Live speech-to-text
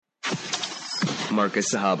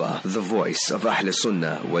Marcus Sahaba, the voice of Ahl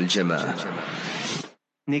Sunnah wal Jama'ah.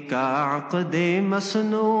 निकाह दे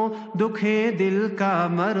मसनो दुखे दिल का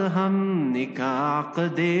मरहम, निकाह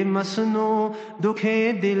दे मसनो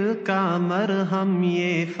दुखे दिल का मरहम,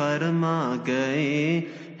 ये फरमा गए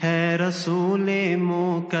है रसूले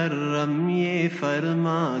मुकर्रम, ये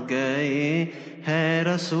फरमा गए है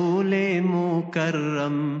रसूले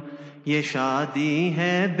मुकर्रम। ये शादी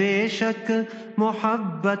है बेशक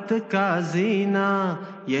मोहब्बत का जीना,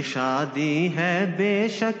 ये शादी है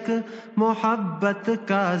बेशक मोहब्बत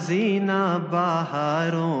का जीना,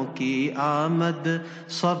 बहारों की आमद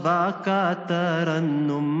सबा का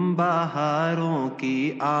तरन्नुम, बहारों की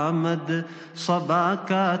आमद सबा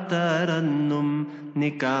का तरन्नुम।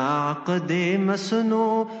 निकाह दे मसनो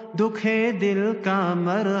दुखे दिल का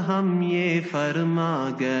मरहम, ये फरमा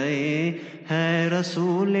गए है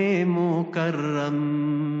रसूले मुकर्रम।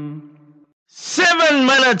 7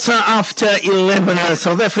 minutes after 11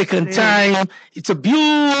 South African time. It's a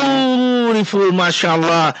beautiful,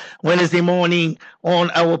 mashallah, Wednesday morning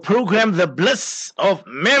on our program, The Bliss of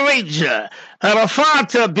Marriage.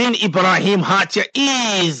 Arafat bin Ibrahim Hatia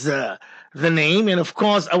is the name, and of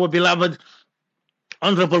course our beloved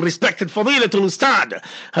Honorable Respected Fadilatul Ustad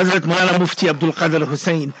Hazrat Maulana Mufti Abdul Qadir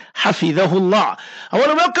Hussain Hafidhahullah. I want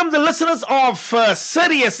to welcome the listeners of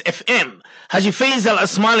Sirius FM, Haji Faisal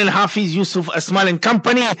Asmal and Hafiz Yusuf Asmal and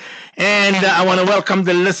Company, and I want to welcome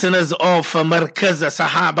the listeners of Markaz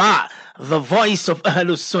Sahaba, the voice of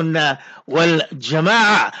Ahlus Sunnah wal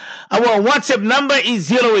Jama'ah. Our WhatsApp number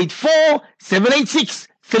is 084 786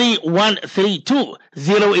 3132,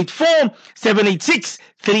 084 786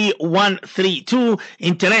 3132.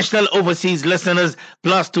 International overseas listeners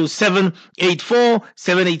 +27 84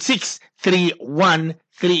 786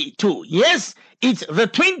 3132. Yes, it's the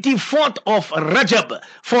 24th of Rajab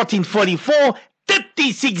 1444.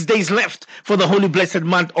 36 days left for the holy blessed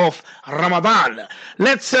month of Ramadan.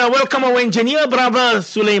 Let's welcome our engineer, brother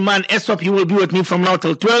Suleiman Eswap. He will be with me from now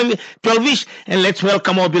till 12ish. And let's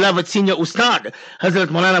welcome our beloved senior Ustad, Hazrat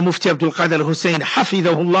Maulana Mufti Abdul Qadir Hussain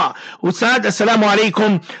Hafidhahullah. Ustad, assalamu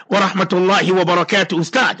alaikum wa rahmatullahi wa barakatuh,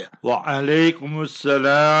 Ustad. Wa alaikum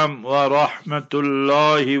assalam wa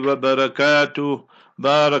rahmatullahi wa barakatuh.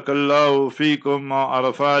 Barakallahu feekum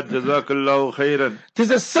Arafat, Jazakallahu khairan. There's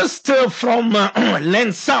a sister from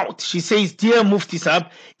Land South. She says, Dear Mufti Sahab,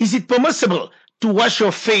 is it permissible to wash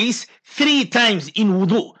your face 3 times in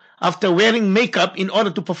wudu after wearing makeup in order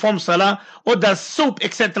to perform salah, or does soap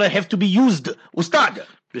etc. have to be used? Ustad.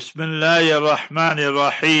 Bismillahir Rahmanir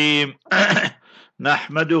Rahim.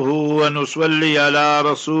 Nahmaduhu wa nusalli ala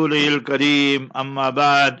Rasulihil Kareem. Amma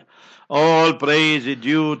ba'd. All praise is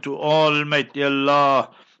due to Almighty Allah,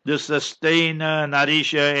 the sustainer,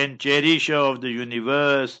 nourisher and cherisher of the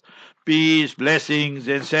universe. Peace, blessings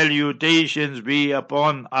and salutations be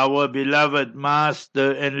upon our beloved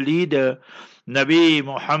master and leader, Nabi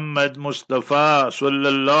Muhammad Mustafa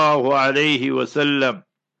sallallahu alayhi wasallam.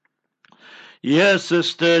 Yes,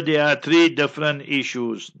 sister, there are 3 different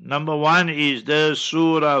issues. Number 1 is the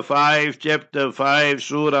Surah 5, chapter 5,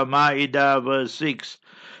 Surah Ma'idah, verse 6.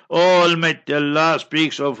 Almighty Allah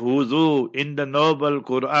speaks of wudu in the noble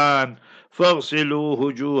Quran. فَاغْسِلُوا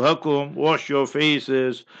وُجُوهَكُمْ, wash your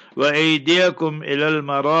faces, وَأَيْدِيَكُمْ إِلَى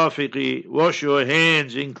الْمَرَافِقِ, wash your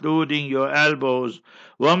hands including your elbows,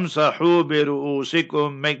 وَامْسَحُوا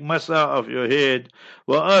بِرُؤُوسِكُمْ, make masa of your head,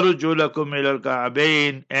 وَأَرْجُلَكُمْ إِلَى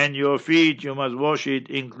الْكَعْبَيْنِ, and your feet you must wash it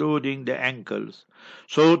including the ankles.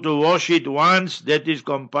 So to wash it once, that is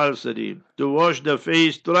compulsory. To wash the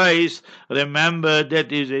face thrice, remember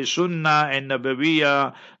that is a sunnah and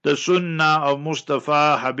nabawiyah, the sunnah of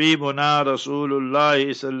Mustafa Habibuna Rasulullah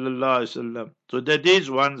sallallahu alaihi wasallam. So that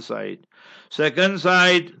is one side. Second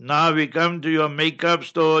side, now we come to your makeup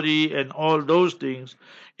story and all those things.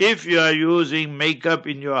 If you are using makeup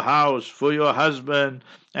in your house for your husband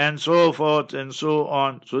and so forth and so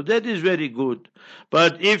on, so that is very good.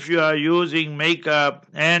 But if you are using makeup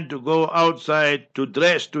and to go outside to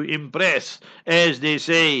dress to impress, as they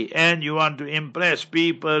say, and you want to impress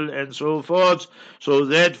people and so forth, so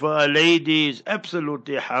that for a lady is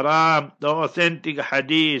absolutely haram. The authentic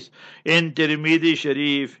hadith in Tirmidhi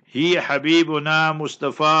Sharif, he Habibuna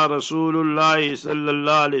Mustafa Rasulullah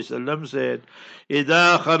sallallahu alaihi wasallam said,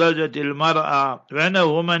 إِذَا خَرَجَتِ الْمَرْأَةُ, when a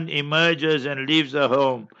woman emerges and leaves her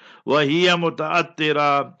home, وَهِيَ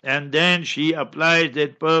مُتَعَطِّرَةٌ, and then she applies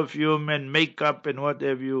that perfume and makeup and what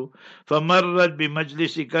have you. فَمَرَّتْ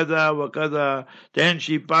بِمَجْلِسِ كَذَا وَكَذَا, then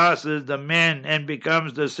she passes the man and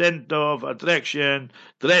becomes the center of attraction,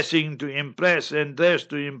 dressing to impress and dressed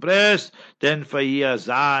to impress, then فَهِيَ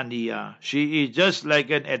زَانِيَةٌ, she is just like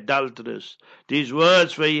an adulteress. These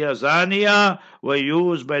words فَهِيَ زَانِيَةٌ were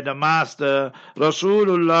used by the Master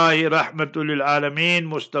Rasulullah Rahmatul lil Alameen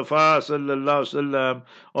Mustafa Sallallahu Alaihi Wasallam,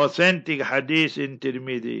 authentic hadith in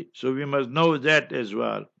Tirmidhi. So we must know that as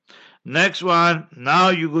well. Next one, now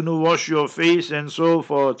you're going to wash your face and so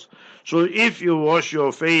forth. So if you wash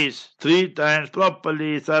your face 3 times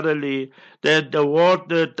properly, thoroughly, that the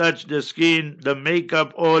water touch the skin, the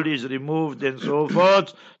makeup all is removed and so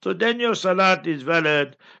forth, so then your salat is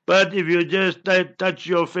valid. But if you just touch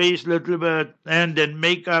your face a little bit and then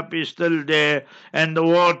makeup is still there and the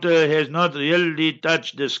water has not really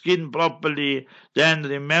touched the skin properly, then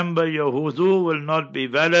remember your wudu will not be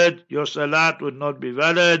valid, your salat will not be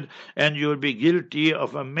valid, and you will be guilty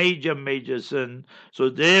of a major, major sin. So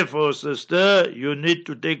therefore, sister, you need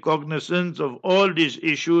to take cognizance of all these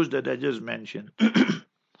issues that I just mentioned.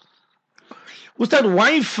 Ustad,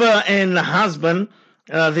 wife and husband,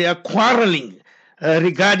 they are quarreling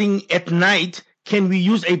regarding at night, can we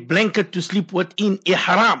use a blanket to sleep with in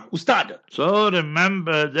ihram, Ustad? So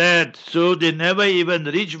remember that. So they never even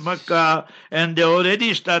reached Makkah and they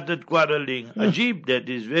already started quarreling. Ajib, that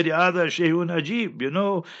is very other shayun ajib, you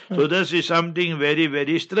know. So this is something very,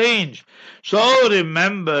 very strange. So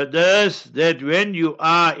remember this, that when you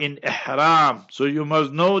are in ihram, so you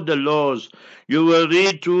must know the laws. You will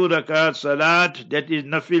read 2 rakat salat, that is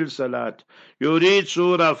nafil salat. You read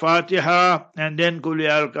Surah Fatiha and then Qul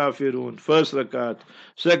Ya Al-Kafirun, first rakat.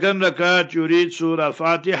 Second rakat, you read Surah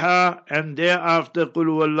Fatiha and thereafter Qul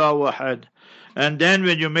Huwallahu Ahad. And then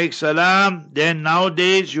when you make salam, then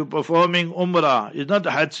nowadays you're performing umrah. It's not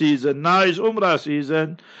Hajj season, now it's umrah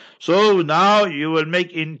season. So now you will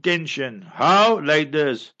make intention. How? Like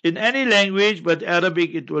this. In any language, but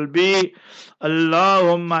Arabic it will be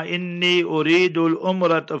Allahumma inni uridul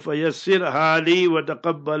umrata fayassirha li wa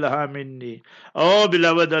taqabbalaha minni. Oh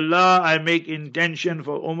beloved Allah, I make intention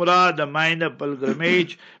for umrah, the minor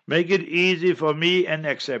pilgrimage. Make it easy for me and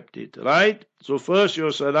accept it. Right? So first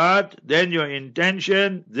your salat, then your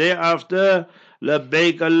intention, thereafter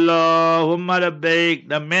Labbaik Allahumma Labbaik.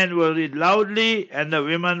 The men will read loudly and the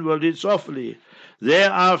women will read softly.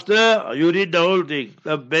 Thereafter, you read the whole thing.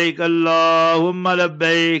 Labbaik Allahumma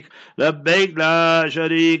Labbaik. Labbaik la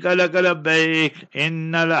sharika laka labbaik.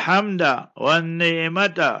 Innal hamda wan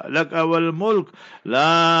ni'mata laka wal mulk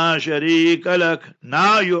la sharika lak.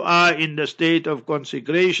 Now you are in the state of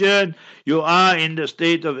consecration. You are in the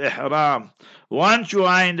state of ihram. Once you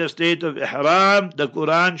are in the state of ihram, the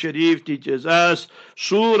Quran Sharif teaches us,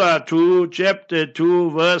 Surah 2, chapter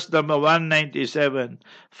 2, verse number 197.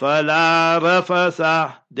 فَلَا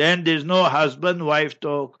رَفَثَ. Then there's no husband-wife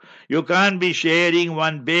talk. You can't be sharing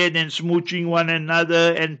one bed and smooching one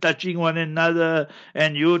another and touching one another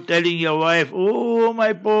and you telling your wife, oh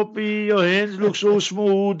my poppy, your hands look so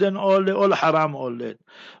smooth and all haram, all that.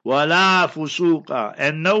 Wala fusuqa,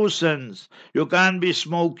 and no sins. You can't be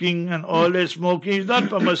smoking and all that. Smoking is not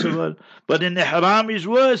permissible. But in ihram is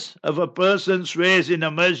worse. If a person swears in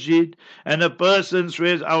a masjid and a person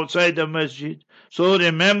swears outside the masjid. So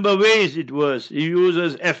remember, where is it worse? He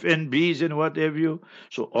uses F&Bs and what have you.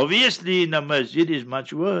 So obviously in the masjid is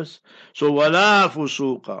much worse. So wala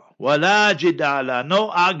fusuqa, wala jidala, no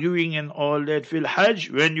arguing and all that fil hajj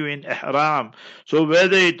when you're in ihram. So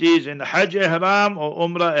whether it is in hajj ihram or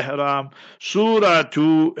umrah ihram, surah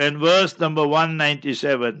 2 and verse number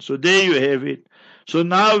 197. So there you have it. So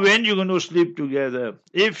now when you're going to sleep together,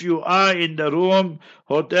 if you are in the room,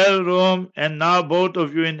 hotel room, and now both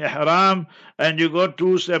of you in ihram, and you got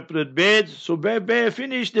 2 separate beds, so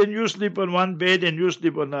finished, then you sleep on one bed and you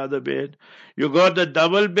sleep on another bed. You got a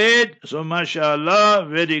double bed, so mashallah,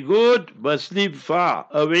 very good, but sleep far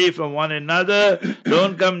away from one another.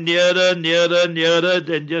 Don't come nearer,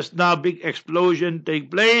 then just now big explosion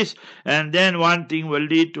take place, and then one thing will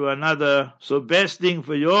lead to another. So best thing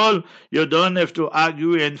for you all, you don't have to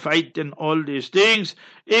argue and fight and all these things.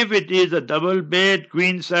 If it is a double bed,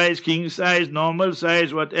 queen size, king size, normal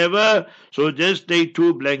size, whatever, so just take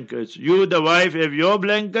 2 blankets. You, the wife, have your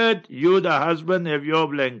blanket. You, the husband, have your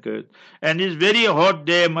blanket. And it's very hot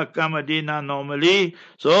there, Makkah, Medina, normally.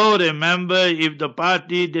 So remember, if the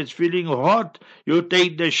party that's feeling hot, you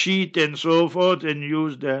take the sheet and so forth and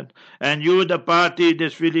use that. And you, the party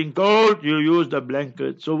that's feeling cold, you use the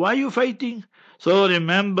blanket. So why are you fighting? So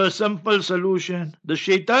remember, simple solution. The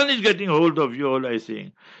shaitan is getting hold of you all, I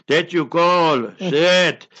think. That you call,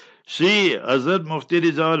 shit. See, Hazrat Mufti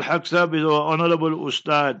Rizal Haq Sahib is our honorable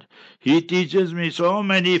Ustad. He teaches me so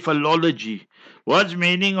many philology. What's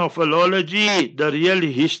meaning of philology? The real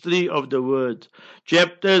history of the words.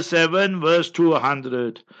 Chapter 7, verse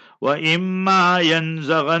 200. وَإِمَّا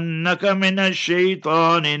يَنزَغَنَّكَ مِنَ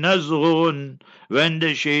الشَّيْطَانِ نَزْغٌ. When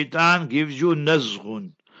the shaitan gives you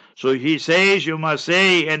nazghun. So he says you must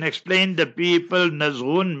say and explain the people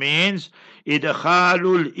nazghun means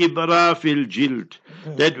idkhalul ibra fil jild.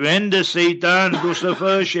 That when the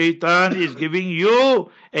Lucifer shaitan is giving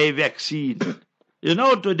you a vaccine. You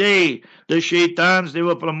know, today, the shaitans, they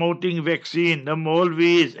were promoting vaccine, the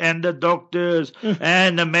Maulvis and the doctors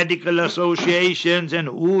and the medical associations and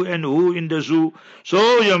who in the zoo.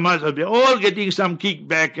 So you must be all getting some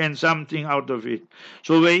kickback and something out of it.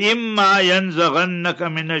 So وَإِمَّا يَنزَغَنَّكَ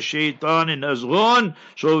مِنَ الشَّيْطَانِ نَزْغٌ.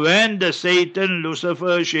 So when the Satan,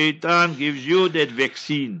 Lucifer, shaitan gives you that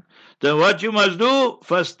vaccine, then what you must do?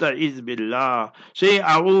 Fasta'iz billah. Say,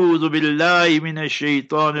 A'udhu billahi minash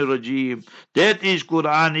shaitanir rajim. That is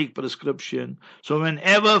Quranic prescription. So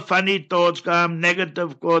whenever funny thoughts come,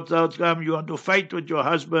 negative thoughts come, you want to fight with your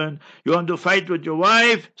husband, you want to fight with your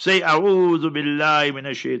wife, say, A'udhu billahi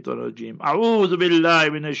minash shaitanir rajim. A'udhu billahi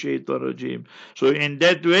minash shaitanir rajim. So in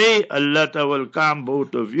that way, Allah will calm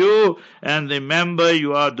both of you. And remember,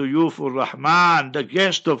 you are the Yufur Rahman, the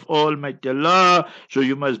guest of Almighty Allah. So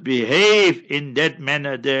you must behave in that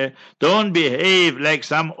manner there. Don't behave like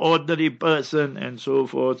some ordinary person and so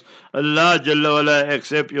forth. Allah Jalla wala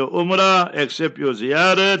accept your umrah, accept your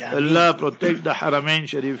ziyarat. Allah protect the Haramain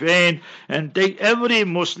Sharifain and take every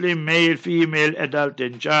Muslim male, female, adult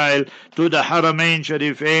and child to the Haramain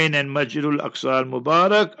Sharifain and Masjidul Aqsa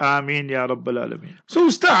al-Mubarak. Ameen ya Rabbal Alameen. So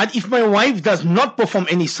Ustad, if my wife does not perform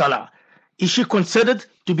any salah, is she considered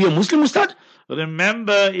to be a Muslim, Ustad?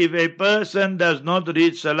 Remember, if a person does not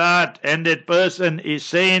read salat and that person is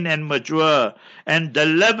sane and mature and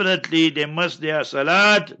deliberately they miss their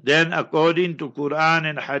salat, then according to Quran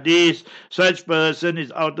and Hadith, such person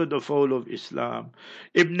is out of the fold of Islam.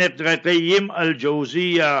 Ibn Qayyim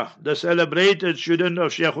al-Jawziyah, the celebrated student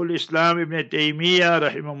of Shaykhul Islam Ibn Taymiyyah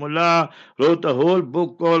rahimahullah, wrote a whole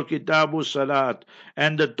book called Kitabu Salat,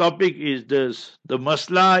 and the topic is this. The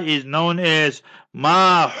masla is known as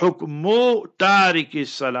Ma hukmu tariki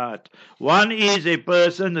salat. One is a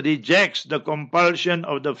person rejects the compulsion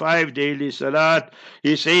of the 5 daily salat.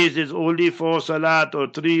 He says it's only 4 salat or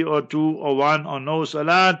 3 or 2 or 1 or no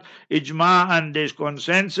salat. Ijma and there's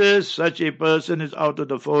consensus. Such a person is out of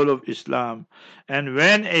the fold of Islam. And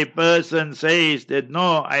when a person says that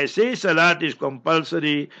no, I say salat is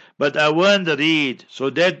compulsory, but I won't read, so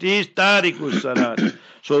that is tarikus salat.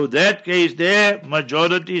 So that case there,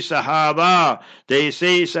 majority Sahaba, they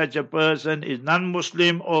say such a person is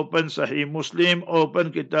non-Muslim. Open Sahih Muslim,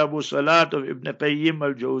 open Kitabu Salat of Ibn Qayyim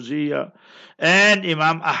al-Jawziyah. And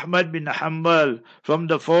Imam Ahmad bin Hanbal from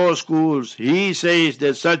the 4 schools, he says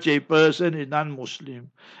that such a person is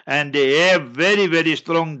non-Muslim. And they have very, very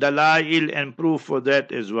strong dalail and proof for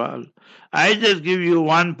that as well. I just give you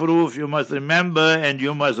one proof you must remember, and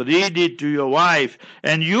you must read it to your wife.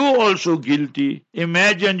 And you also guilty.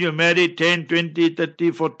 Imagine you married 10, 20,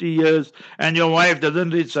 30, 40 years and your wife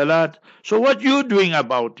doesn't read salat. So what you doing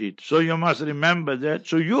about it? So you must remember that.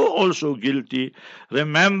 So you also guilty.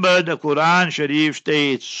 Remember the Quran Sharif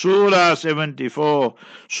states, Surah 74,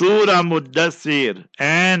 Surah Muddathir,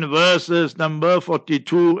 and verses number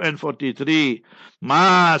 42 and 43.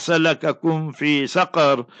 Ma salakakum fi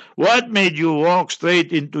saqar. What made you walk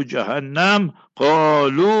straight into Jahannam?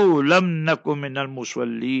 Qalu lam nakum minal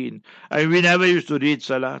muswallin. We never used to read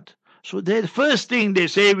salat. So the first thing they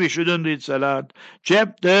say we shouldn't read salat.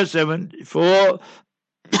 Chapter 74,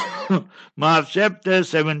 Mark chapter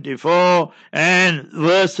 74 and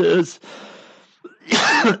verses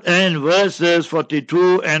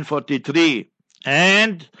 42 and 43.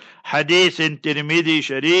 And Hadith in Tirmidhi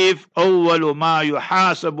Sharif, أول ما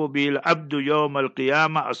يحاسب بالعبد يوم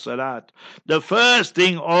القيامة الصلاة. The first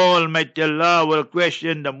thing Almighty Allah will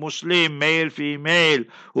question the Muslim, male, female,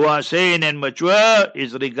 who are sane and mature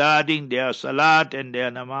is regarding their salat and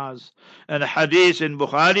their namaz. And Hadith in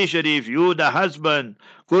Bukhari Sharif, you the husband,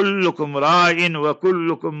 كلكم راع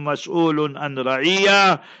وكلكم مسؤول عن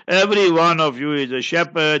رعية. Every one of you is a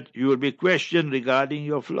shepherd. You will be questioned regarding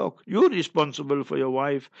your flock. You're responsible for your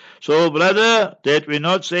wife. So brother, that we're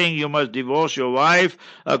not saying you must divorce your wife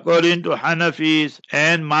according to Hanafis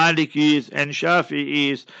and Malikis and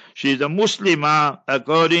Shafi'is. She's a Muslimah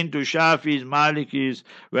according to Shafi'is, Malikis.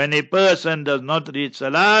 When a person does not read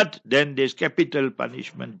Salat, then there's capital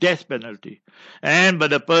punishment, death penalty. But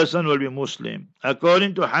the person will be Muslim.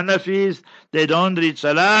 According to Hanafis, they don't read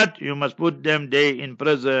Salat, you must put them there in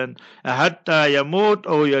prison. Hatta yamut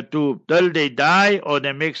or yatub, till they die or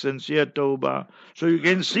they make sincere tawbah. So you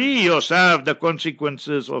can see yourself the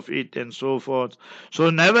consequences of it and so forth. So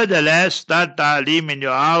nevertheless, start ta'aleem in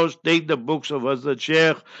your house, take the books of Hazrat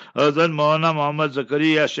Sheikh, Hazrat Maulana Muhammad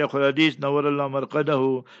Zakaria, Sheikh al-Hadith, Nawwarallah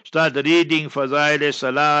Marqadahu, start reading Fazail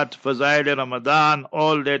Salat, Fazail Ramadan,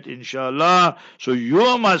 all that inshallah. So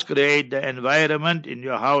you must create the environment in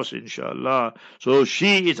your house inshallah. So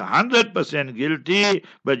she is 100% guilty,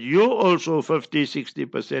 but you also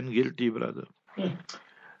 50-60% guilty, brother.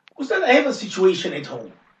 Ustad, I have a situation at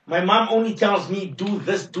home. My mom only tells me do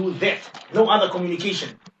this, do that. No other communication.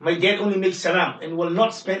 My dad only makes salam and will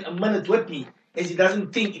not spend a minute with me as he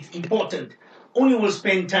doesn't think it's important. Only will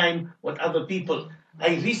spend time with other people.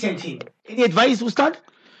 I resent him. Any advice, Ustad?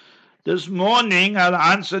 This morning I'll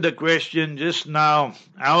answer the question just now.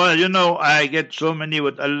 I get so many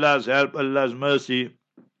with Allah's help, Allah's mercy.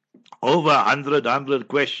 Over 100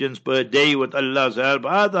 questions per day with Allah's help.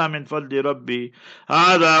 Hada min fadli Rabbi.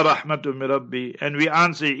 Hada rahmatu min Rabbi. And we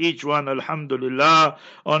answer each one, alhamdulillah,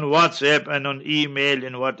 on WhatsApp and on email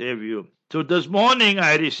and what have you. So this morning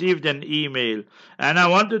I received an email and I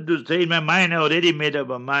wanted to say in my mind, I already made up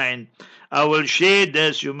my mind. I will share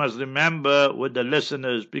this, you must remember, with the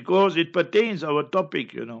listeners because it pertains our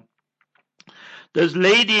topic, This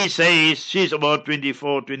lady says she's about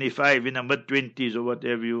 24, 25, in her mid-20s or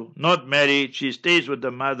whatever you, not married, she stays with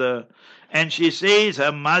the mother, and she says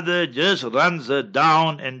her mother just runs her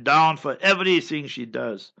down and down for everything she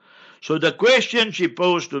does. So the question she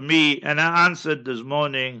posed to me, and I answered this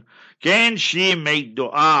morning, can she make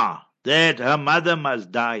dua that her mother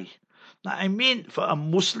must die? Now, I mean, for a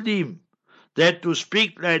Muslim, that to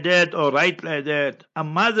speak like that or write like that, a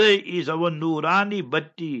mother is our Nurani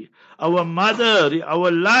Batti. Our mother,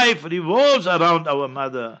 our life revolves around our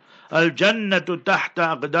mother. Al-Jannatu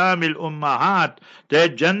tahta aqdamil ummahat.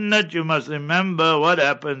 That Jannat, you must remember what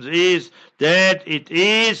happens is that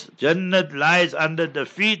Jannat lies under the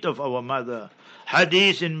feet of our mother.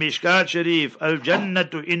 Hadith in Mishkat Sharif,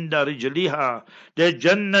 Al-Jannatu inda rijliha. That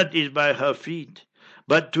Jannat is by her feet.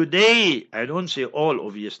 But today, I don't say all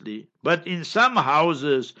obviously, but in some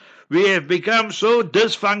houses, we have become so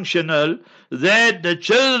dysfunctional that the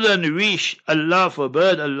children wish, Allah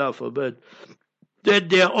forbid, that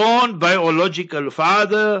their own biological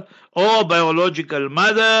father or biological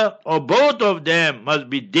mother or both of them must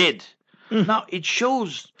be dead. Now, it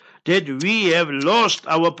shows that we have lost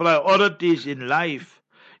our priorities in life.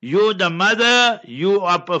 You, the mother, you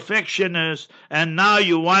are perfectionist, and now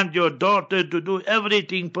you want your daughter to do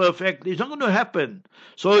everything perfectly. It's not going to happen.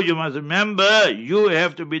 So you must remember, you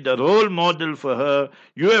have to be the role model for her.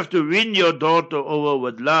 You have to win your daughter over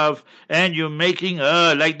with love, and you're making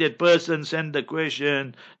her, like that person sent the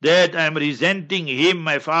question, that I'm resenting him,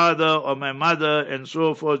 my father or my mother, and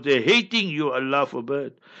so forth. They're hating you, Allah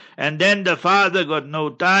forbid. And then the father got no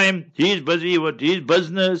time. He's busy with his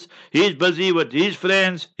business. He's busy with his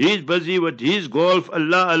friends. He's busy with his golf.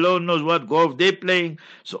 Allah alone knows what golf they're playing.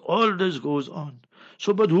 So all this goes on.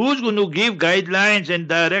 So, but who's going to give guidelines and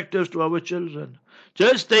directives to our children?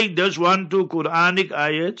 Just take this 1-2 Quranic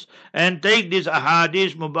ayats and take this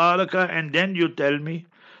ahadith mubarakah and then you tell me.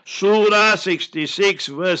 Surah 66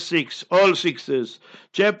 verse 6, all sixes.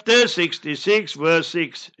 Chapter 66 verse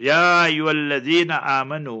 6. Ya ayyuhalladhina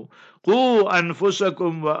amanu qu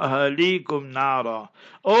anfusakum wa ahlikum nara.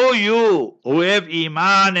 O you who have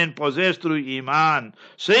iman and possess through iman,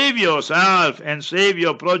 save yourself and save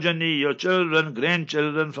your progeny, your children,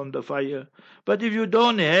 grandchildren from the fire. But if you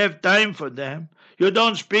don't have time for them, you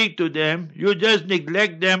don't speak to them, you just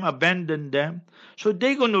neglect them, abandon them, so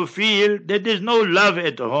they're going to feel that there's no love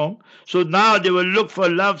at home. So now they will look for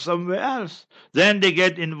love somewhere else. Then they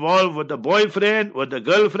get involved with the boyfriend, with the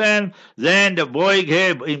girlfriend. Then the boy,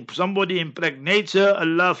 somebody impregnates her,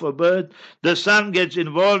 Allah forbid. The son gets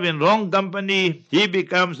involved in wrong company. He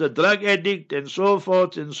becomes a drug addict and so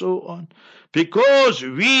forth and so on. because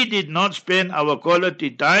we did not spend our quality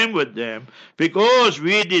time with them, because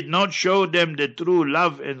we did not show them the true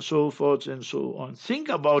love and so forth and so on. Think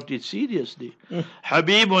about it seriously.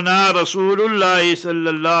 Habibuna Rasulullah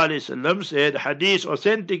sallallahu alayhi wasallam said, hadith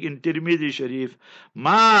authentic in Tirmidhi Sharif,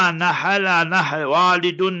 Ma nahala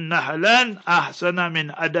walidun nahlan ahsana min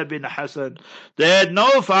adabin hasan. They had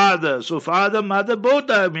no father, so father, mother both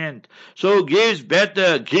are meant. So gives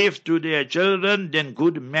better gift to their children than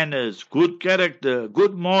good manners, good character,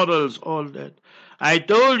 good morals, all that. I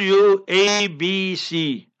told you A, B,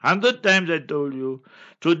 C. 100 times I told you.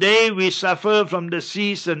 Today we suffer from the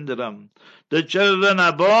C syndrome. The children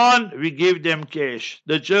are born, we give them cash.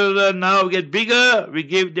 The children now get bigger, we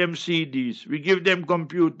give them CDs. We give them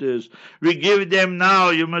computers. We give them now,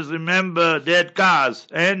 you must remember, their cars.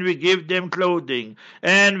 And we give them clothing.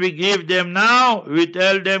 And we give them now, we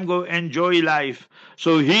tell them go enjoy life.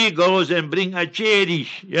 So he goes and bring a cherry,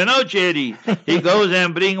 you know cherry. He goes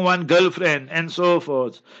and bring one girlfriend and so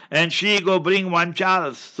forth. And she go bring one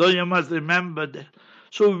child. So you must remember that.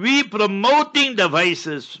 So we promoting the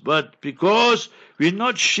vices, but because we're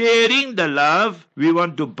not sharing the love, we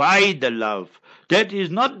want to buy the love. That is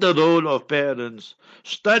not the role of parents.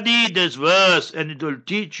 Study this verse and it will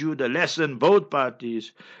teach you the lesson, both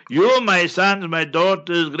parties. You, my sons, my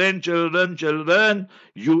daughters, grandchildren, children,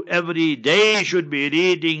 you every day should be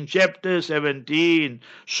reading chapter 17,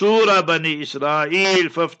 Surah Bani Israel,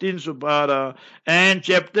 15 Supara, and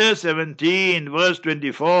chapter 17, verse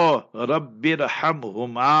 24, Rabbi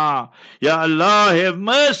Rahamhuma. Ya Allah, have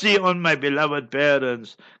mercy on my beloved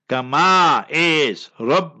parents. Kama is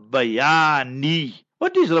Rabbayani.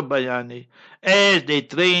 What is Rabbayani? As they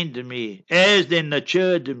trained me, as they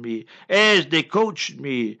nurtured me, as they coached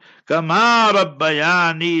me. Kama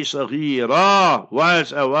Rabbayani Saghira.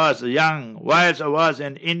 Whilst I was young, whilst I was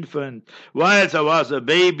an infant, whilst I was a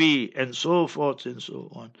baby, and so forth and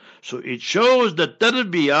so on. So it shows the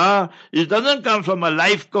tarbiyah. It doesn't come from a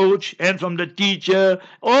life coach and from the teacher.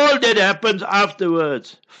 All that happens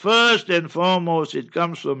afterwards. First and foremost, it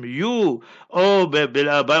comes from you, oh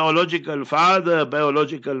biological father,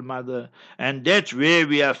 biological mother. And that's where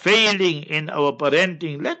we are failing in our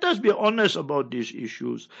parenting. Let us be honest about these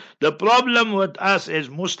issues. The problem with us as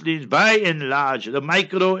Muslims, by and large, the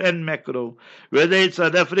micro and macro, whether it's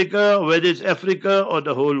South Africa, whether it's Africa or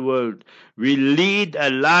the whole world, we lead a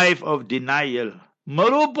life of denial.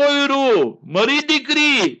 Maru poiru,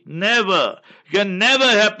 maridikri, never. Can never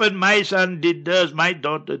happen. My son did this, my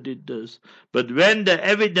daughter did this. But when the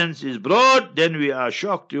evidence is brought, then we are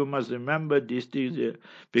shocked. You must remember these things here.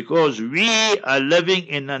 Because we are living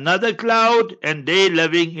in another cloud and they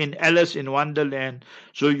living in Alice in Wonderland.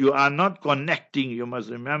 So you are not connecting. You must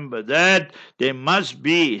remember that. They must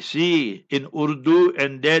be, see, in Urdu,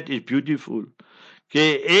 and that is beautiful. कि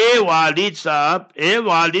ए वालिद साहब, ए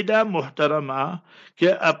वालिदा मुहतरमा, कि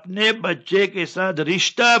अपने बच्चे के साथ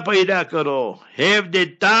रिश्ता पैदा करो. Have the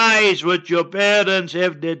ties with your parents,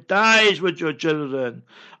 have the ties with your children.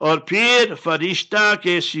 और फिर फरिश्ता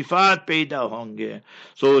के सिफात पैदा होंगे.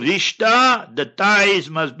 So rishta, the ties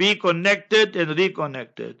must be connected and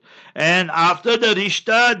reconnected. And after the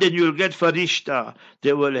rishta, then you'll get farishta.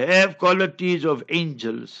 They will have qualities of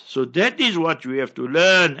angels. So that is what we have to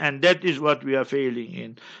learn, and that is what we are failing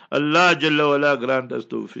in. Allah Jalla wala grant us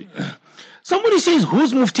tawfiq. Somebody says,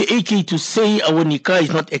 who's Mufti AK to say our nikah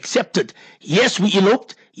is not accepted? Yes, we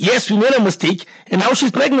eloped. Yes, we made a mistake. And now she's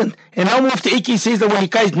pregnant. And now Mufti AK says that our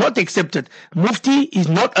nikah is not accepted. Mufti is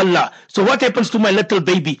not Allah. So what happens to my little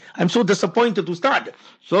baby? I'm so disappointed to start.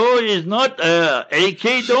 So is not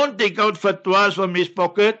AK. Don't take out fatwas from his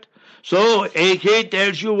pocket. So AK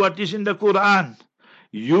tells you what is in the Quran.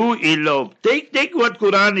 You elope. Take what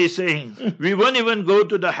Quran is saying. We won't even go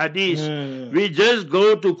to the hadith. We just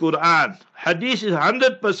go to Quran. Hadith is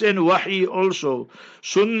 100% wahi also.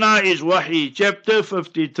 Sunnah is wahi, chapter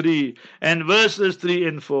 53 and verses 3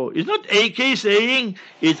 and 4. It's not AK saying,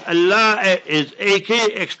 it's Allah, is AK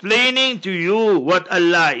explaining to you what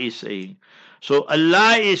Allah is saying. So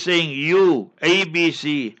Allah is saying you,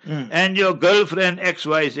 ABC, and your girlfriend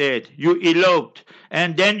XYZ, you eloped,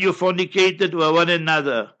 and then you fornicated with one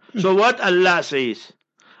another. So what Allah says?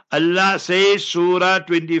 Allah says, Surah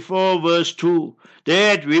 24 verse 2,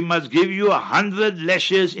 that we must give you 100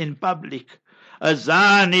 lashes in public.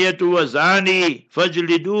 الزانية والزاني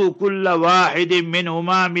فاجلدوا كل واحد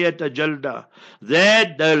منهما مئة جلدة.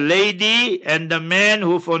 that the lady and the man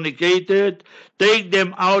who fornicated, take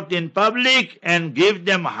them out in public and give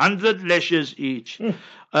them 100 lashes each.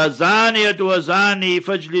 الزانية والزاني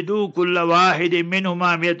فاجلدوا كل واحد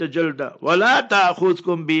منهما 100 جلدة ولا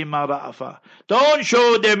تأخذكم بما رأفة. Don't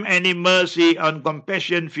show them any mercy and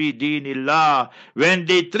compassion في دين الله when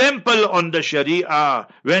they trample on the Sharia,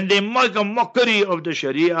 when they make a mockery of the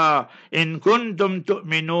Sharia. إن كنتم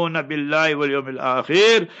تؤمنون بالله واليوم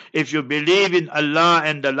الآخر, if you believe in Allah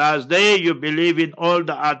and the last day, you believe in all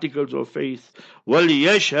the articles of faith.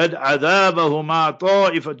 وَلْيَشْهَدْ عَذَابَهُمَا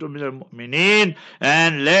طَائِفَةٌ مِنَ الْمُؤْمِنِينَ,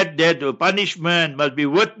 and let that punishment must be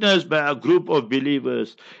witnessed by a group of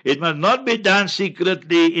believers. It must not be done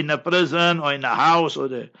secretly in a prison or in a house or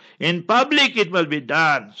there. In public it must be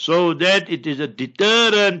done, so that it is a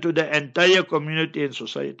deterrent to the entire community and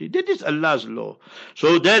society. That is Allah's law.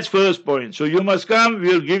 So that's first point. So you must come,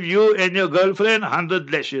 we'll give you and your girlfriend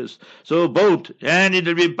 100 lashes. So both, and it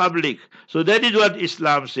will be in public. So that is what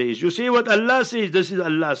Islam says. You see what Allah says, this is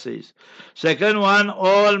Allah says. Second one,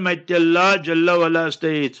 Almighty Allah Jalla wala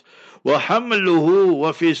states, وَحَمْلُهُ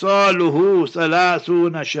وَفِصَالُهُ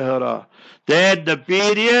ثَلَاثُونَ شَهْرًا, that the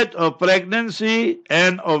period of pregnancy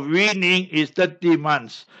and of weaning is 30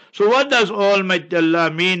 months. So what does Almighty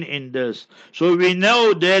Allah mean in this? So we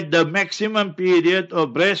know that the maximum period of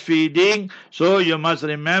breastfeeding, so you must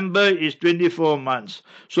remember, is 24 months.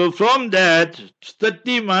 So from that,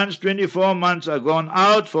 30 months, 24 months are gone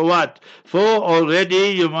out for what? For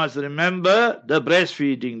already you must remember the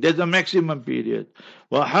breastfeeding. That's the maximum period.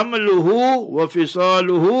 وَحَمْلُهُ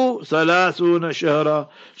وَفِصَالُهُ ثَلَاثُونَ شَهْرًا.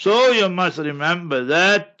 So you must remember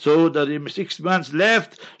that. So the 6 months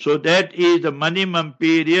left. So that is the minimum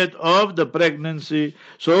period of the pregnancy.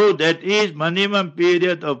 So that is minimum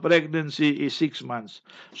period of pregnancy is 6 months.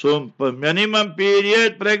 So minimum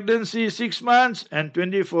period pregnancy 6 months and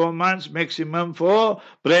 24 months maximum for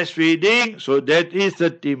breastfeeding. So that is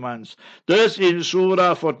 30 months. Thus in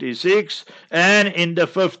Surah 46 and in the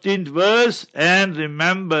 15th verse, and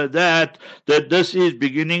remember that this is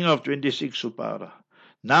beginning of 26 Supara.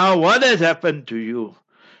 Now what has happened to you?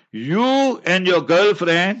 You and your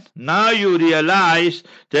girlfriend, now you realize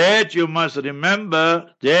that you must remember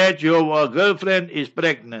that your girlfriend is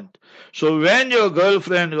pregnant. So when your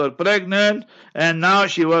girlfriend got pregnant, and now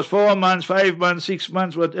she was 4 months, 5 months, 6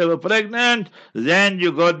 months, whatever pregnant, then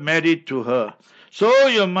you got married to her. So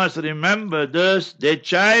you must remember this, that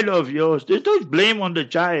child of yours, there's no blame on the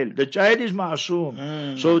child. The child is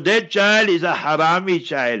ma'asum. So that child is a harami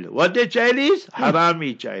child. What the child is?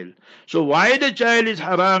 Harami child. So why the child is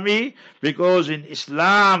harami? Because in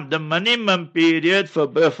Islam, the minimum period for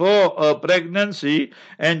before a pregnancy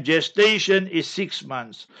and gestation is 6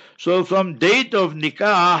 months. So from date of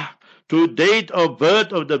nikah to date of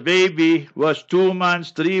birth of the baby was 2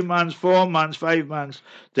 months, 3 months, 4 months, 5 months.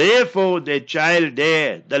 Therefore, the child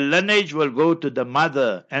there, the lineage will go to the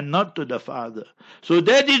mother and not to the father. So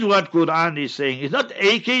that is what Quran is saying. It's not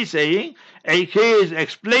AK saying. AK is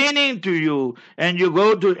explaining to you, and you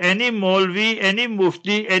go to any Maulvi, any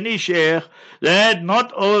Mufti, any Sheikh, that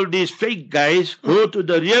not all these fake guys go to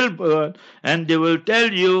the real person, and they will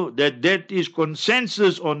tell you that that is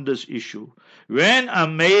consensus on this issue. When a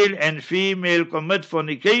male and female commit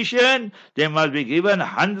fornication, they must be given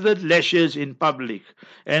 100 lashes in public.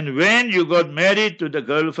 And when you got married to the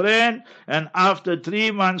girlfriend, and after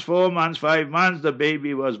 3 months, 4 months, 5 months, the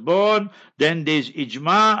baby was born, then there's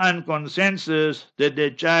ijma and consensus that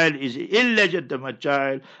the child is illegitimate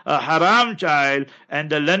child, a haram child, and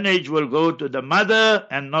the lineage will go to the mother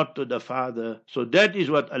and not to the father. So that is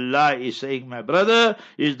what Allah is saying, my brother,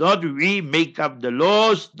 is not we make up the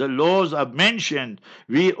laws are mentioned.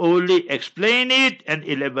 We only explain it and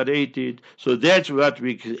elaborate it. So that's what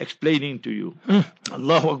we're explaining to you.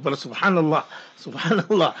 Allahu Akbar, subhanallah,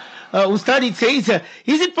 subhanallah. Ustad, it says,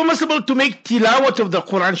 is it permissible to make tilawat of the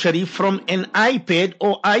Quran Sharif from an iPad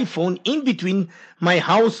or iPhone in between my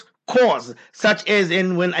house chores, such as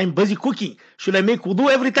when I'm busy cooking? Should I make wudu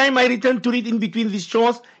every time I return to read in between these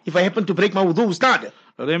chores if I happen to break my wudu, Ustad?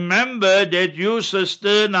 Remember that you,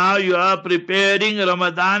 sister, now you are preparing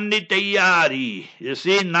Ramadan ni tayyari. You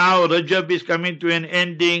see, now Rajab is coming to an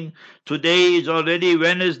ending. Today is already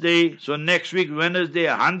Wednesday. So next week, Wednesday,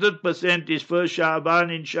 100% is first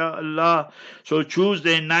Sha'ban, inshallah. So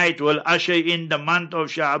Tuesday night will usher in the month of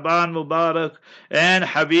Sha'ban Mubarak. And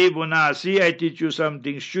Habibuna, see, I teach you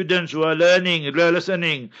something. Students who are learning,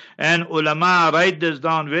 listening, and ulama, write this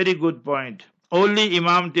down. Very good point. Only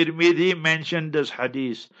Imam Tirmidhi mentioned this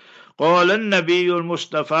hadith. قال النبي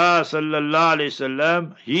المصطفى صلى الله عليه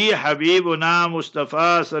وسلم, he Habibuna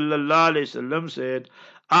Mustafa صلى الله عليه وسلم said,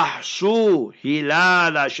 Ahsu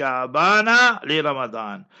hilala Sha'bana li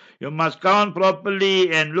Ramadan. You must count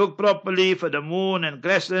properly and look properly for the moon and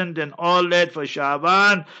crescent and all that for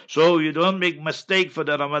Sha'ban, so you don't make mistake for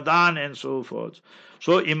the Ramadan and so forth.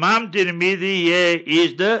 So Imam Tirmidhi here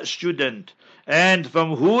is the student. And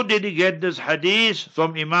from who did he get this hadith?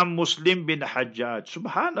 From Imam Muslim bin Hajjaj.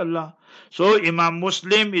 Subhanallah. So Imam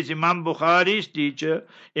Muslim is Imam Bukhari's teacher.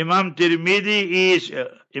 Imam Tirmidhi is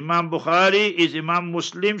Imam Bukhari is Imam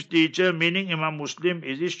Muslim's teacher, meaning Imam Muslim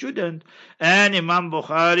is his student. And Imam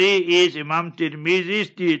Bukhari is Imam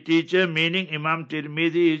Tirmidhi's teacher, meaning Imam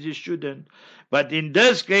Tirmidhi is his student. But in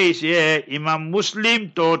this case here, Imam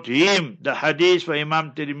Muslim taught him the hadith for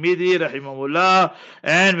Imam Tirmidhi, rahimahullah.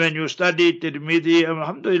 And when you study Tirmidhi,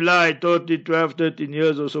 alhamdulillah, I taught it 12, 13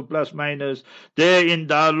 years or so, plus minus. There in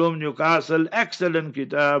Darul Newcastle, excellent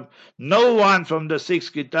kitab. No one from the 6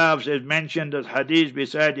 kitabs has mentioned the hadith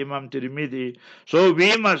beside Imam Tirmidhi. So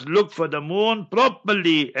we must look for the moon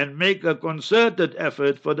properly and make a concerted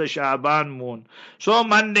effort for the Sha'ban moon. So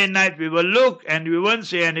Monday night we will look and we won't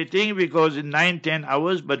say anything because in 9-10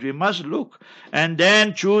 hours, but we must look. And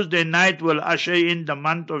then Tuesday night will usher in the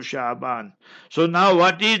month of Sha'ban. So now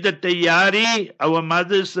what is the tayyari? Our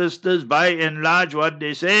mothers, sisters, by and large, what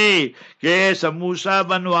they say, ke samosa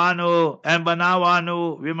banwano and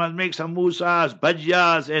banawano, we must make samosas,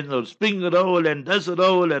 bhajiyas and spring roll and this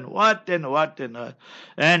roll and what and what and what.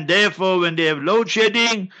 And therefore when they have load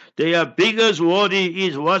shedding, their biggest worry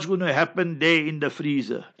is what's going to happen there in the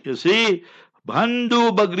freezer. You see?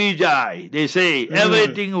 Bhandu bagri jai. They say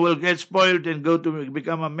everything will get spoiled and go to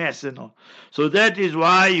become a mess, So that is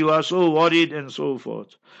why you are so worried and so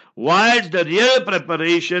forth. Whilst the real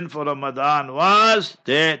preparation for Ramadan was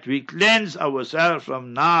that we cleanse ourselves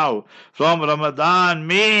from now. From Ramadan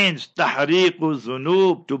means tahriqu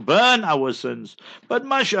dhunub, to burn our sins. But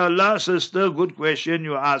mashallah, sister, good question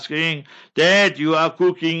you're asking, that you are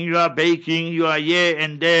cooking, you are baking, you are here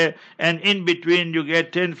and there, and in between you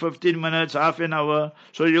get 10, 15 minutes, half an hour.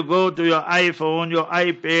 So you go to your iPhone, your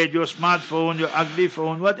iPad, your smartphone, your ugly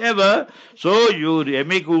phone, whatever. So you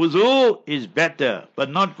make wuzu is better, but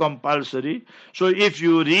not compulsory. So if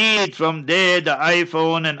you read from there the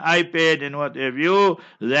iPhone and iPad and what have you,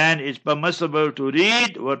 then it's permissible to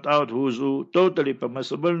read without wuzu. Totally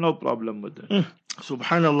permissible, no problem with it.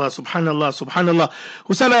 Subhanallah, subhanallah, subhanallah.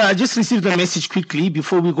 Husala, I just received a message quickly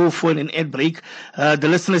before we go for an ad break. The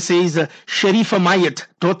listener says, Sharifa Mayat,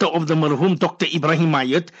 daughter of the marhum Dr. Ibrahim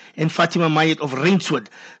Mayat, and Fatima Mayat of Rainswood,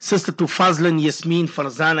 sister to Fazlan, Yasmin,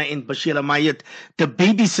 Farzana, and Bashira Mayat, the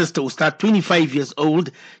baby sister who started 25 years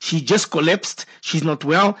old. She just collapsed. She's not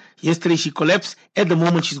well. Yesterday she collapsed. At the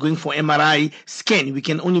moment she's going for MRI scan. We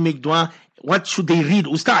can only make dua. What should they read,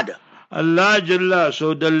 Ustad? Allah Jalla.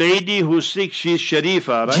 So the lady who's sick, she's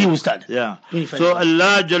Sharifa, right? Ji, Ustad. Yeah. So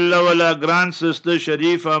Allah Jalla wala grant sister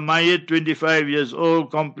Sharifa Mayat, 25 years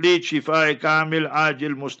old, complete Shifa Kamil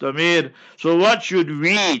Ajil Mustamir. So what should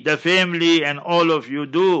we, the family and all of you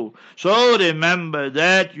do? So remember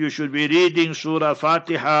that you should be reading Surah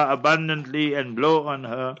Fatiha abundantly and blow on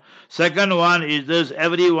her. Second one is this,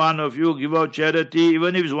 every one of you give out charity,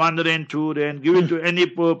 even if it's 1 rand, 2 rand, give it to any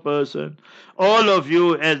poor person. All of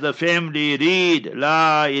you as the family read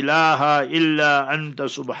La ilaha illa anta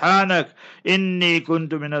subhanak inni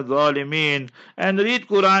kuntu minadh dhalimin, and read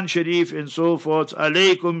Quran Sharif and so forth.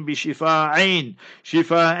 Alaykum bi shifa'ain.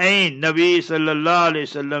 Shifa'ain, Nabi sallallahu alayhi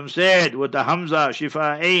wasallam said with the Hamza,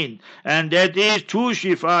 shifa'ain, and that is 2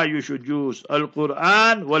 shifa you should use,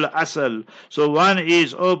 Al-Quran wal Asal. So one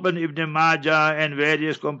is Open Ibn Majah and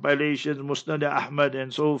various compilations, Musnad Ahmad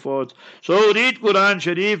and so forth. So read Quran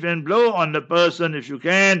Sharif and blow on the person if you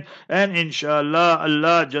can, and inshallah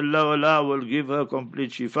Allah Jalla wala will give her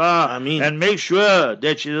complete shifa. Ameen. And make sure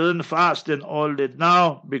that she doesn't fast and all that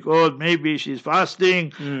now, because maybe she's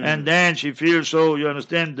fasting and then she feels so, you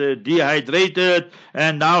understand, dehydrated,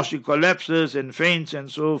 and now she collapses and faints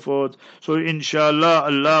and so forth. So inshallah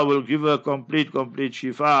Allah will give her complete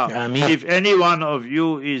shifa. Ameen. If any one of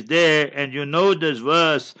you is there and you know this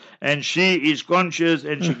verse and she is conscious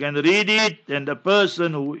and she can read it, then the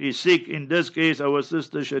person who is sick, in this case our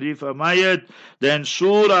sister Sharifa Mayat, then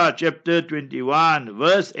Surah chapter 21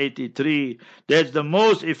 verse 83, that's the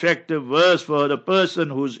most effective verse for the person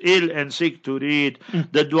who's ill and sick to read.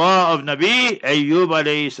 The dua of Nabi Ayyub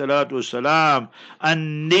alayhi salatu salam,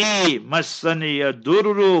 Anni massani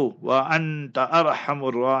yadurru wa anta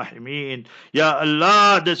arhamur rahimin. Ya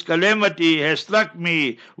Allah, this calamity has struck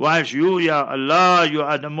me, whilst you, Ya Allah, you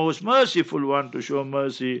are the most merciful one to show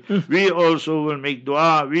mercy. We also will make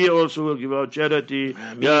dua, we also will give out charity.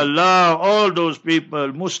 Ameen. Ya Allah, all those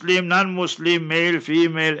people, Muslim, non-Muslim, male,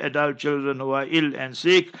 female, adult children who are ill and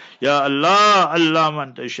sick. Ya Allah, Allah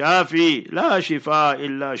manta shafi, la shifa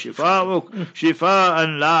illa shifa'uk,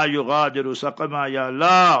 shifa'an la yughadiru saqama. Ya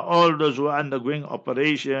Allah, all those who are undergoing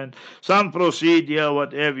operation, some procedure,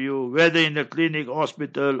 whatever you, whether in the clinic,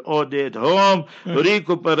 hospital, or they at home,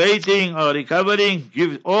 recuperating or recovering,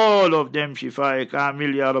 give all of them shifa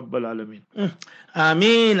kamil ya Rabbal Alameen.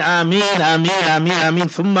 Ameen, ameen, ameen, ameen, ameen,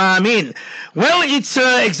 thumma ameen. Well, it's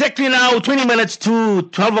exactly now 20 minutes to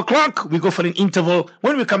 12 o'clock. We go for an interval.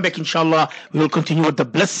 When we come back, inshallah, we will continue with the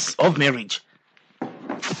bliss of marriage.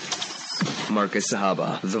 Marcus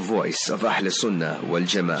Sahaba, the voice of Ahl Sunnah wal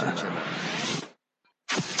Jama'ah.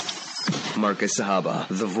 Marcus Sahaba,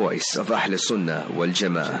 the voice of Ahl Sunnah wal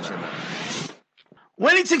Jama'ah.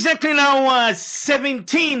 Well, it's exactly now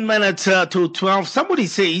 17 minutes to 12. Somebody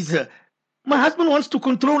says, my husband wants to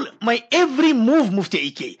control my every move, Mufti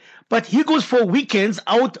AK, but he goes for weekends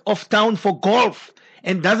out of town for golf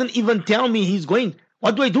and doesn't even tell me he's going.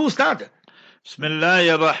 What do I do, Ustad?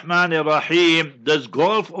 Bismillahir Rahmanir Rahim. Does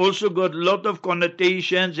golf also got a lot of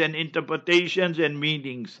connotations and interpretations and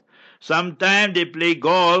meanings? Sometimes they play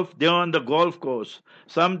golf, they're on the golf course.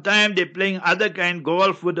 Sometimes they're playing other kind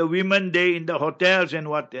golf with the women there in the hotels and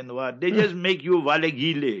what and what. They just make you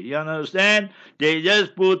valegile, you understand? They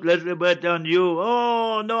just put little bit on you.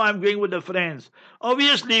 Oh, no, I'm going with the friends.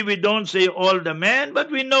 Obviously, we don't say all the men,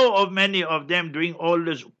 but we know of many of them doing all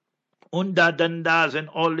this unda dandas and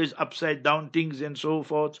all these upside down things and so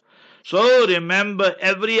forth. So remember,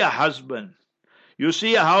 every husband, you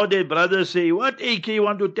see how the brothers say, what AK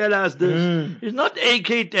want to tell us this? It's not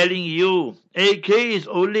AK telling you. AK is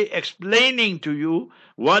only explaining to you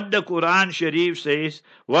what the Quran Sharif says,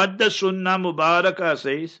 what the Sunnah Mubarakah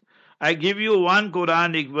says. I give you one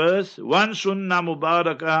Quranic verse, one Sunnah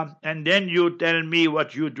Mubarakah, and then you tell me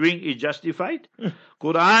what you're doing is justified.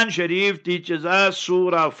 Quran Sharif teaches us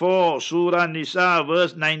Surah 4, Surah Nisa,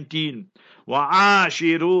 verse 19.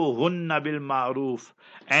 وَعَاشِرُوهُنَّ بِالْمَعْرُوفِ.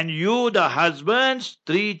 And you, the husbands,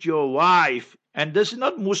 treat your wife. And this is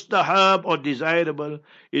not mustahab or desirable.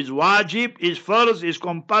 It's wajib, it's farz, it's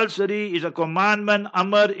compulsory, it's a commandment,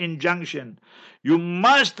 amr, injunction. You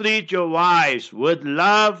must treat your wives with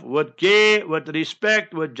love, with care, with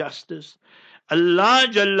respect, with justice. Allah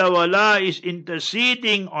Jalla wala is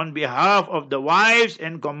interceding on behalf of the wives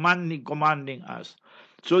and commanding us.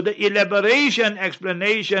 So the elaboration,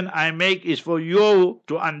 explanation I make is for you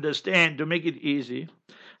to understand, to make it easy.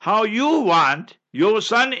 How you want your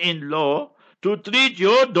son-in-law to treat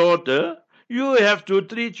your daughter, you have to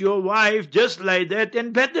treat your wife just like that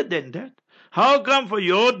and better than that. How come for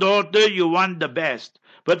your daughter you want the best,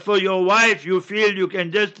 but for your wife you feel you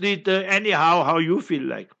can just treat her anyhow how you feel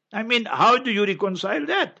like? I mean, how do you reconcile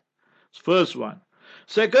that? First one.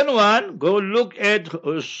 Second one, go look at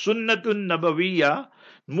Sunnatun Nabawiyah,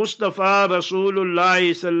 Mustafa Rasulullah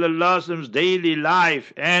sallallahu alaihi wasallam's daily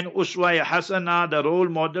life, and Uswa Hasana, the role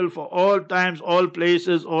model for all times, all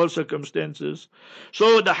places, all circumstances.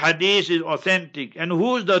 So the hadith is authentic. And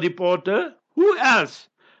who's the reporter? Who else?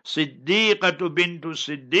 Siddiqatu bintu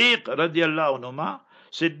Siddiq radiallahu anha.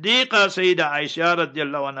 Siddiqa Sayyida Aisha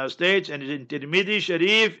radiallahu anha states, and it is in Tirmidhi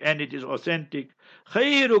Sharif, and it is authentic.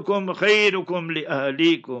 Khairukum khairukum li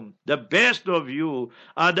ahlikum. The best of you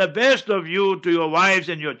are the best of you to your wives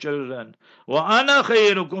and your children. Wa ana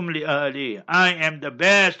khairukum li ahli. I am the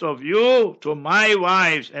best of you to my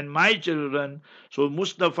wives and my children. So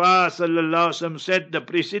Mustafa sallallahu alaihi wasallam set the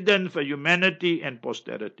precedent for humanity and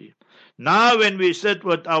posterity. Now when we sit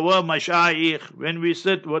with our mashayikh, when we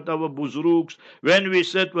sit with our buzruks, when we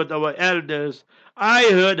sit with our elders,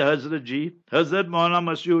 I heard Hazrat Ji, Hazrat Maulana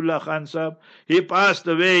Masihullah Khan Sahab, he passed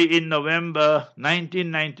away in November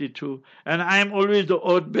 1992. And I'm always the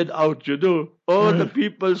odd bed out, you know. All the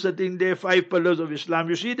people sitting there, 5 pillars of Islam.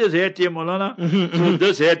 You see this hat here, Maulana? So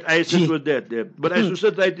this hat, I sit with that there. But I used to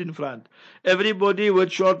sit right in front. Everybody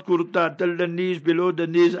with short kurta, till the knees, below the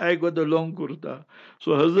knees, I got the long kurta.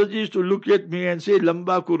 So Hazrat Ji used to look at me and say,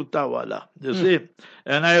 Lamba kurta wala. You see?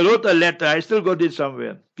 And I wrote a letter, I still got it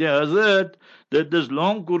somewhere. Yeah, Hazrat, that this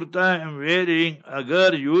long kurta I'm wearing,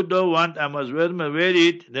 agar you don't want, I must wear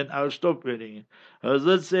it, then I'll stop wearing it.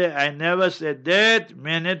 Hazrat say, I never said that.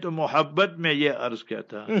 मैंने तो मोहब्बत में ये अर्ज किया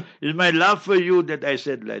था. It's my love for you that I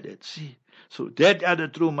said like that. See, so that are the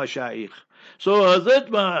true mashayikh. So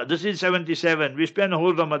Hazrat, this is 77. We spent a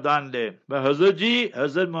whole Ramadan there. But Hazrat Ji,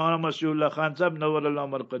 Hazrat Muhammad Masihullah Khan Sahab,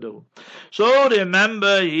 Nawwarallahu marqadahu. So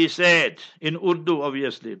remember, he said in Urdu,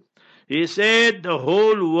 obviously. He said the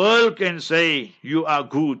whole world can say you are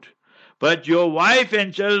good, But your wife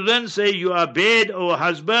and children say you are bad, O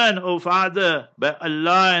husband, O father. By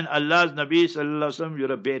Allah and Allah's Nabi sallallahu alaihi wasallam,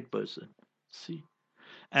 you're a bad person. See.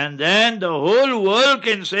 And then the whole world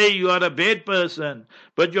can say you are a bad person.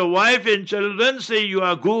 But your wife and children say you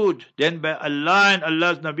are good. Then by Allah and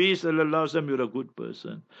Allah's Nabi sallallahu alaihi wasallam, you're a good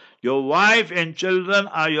person. Your wife and children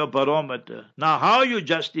are your barometer. Now how you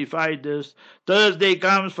justify this? Thursday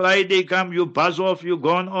comes, Friday comes, you buzz off, you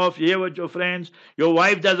gone off here with your friends. Your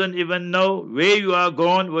wife doesn't even know where you are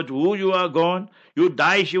gone, with who you are gone. You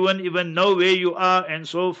die, she won't even know where you are, and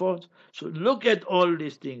so forth. So look at all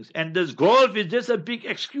these things. And this golf is just a big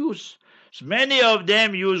excuse. So many of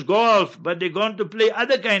them use golf, but they're going to play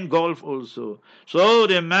other kind golf also. So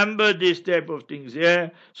remember this type of things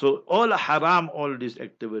here. So all haram, all these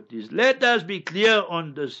activities. Let us be clear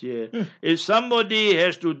on this here. If somebody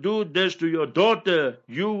has to do this to your daughter,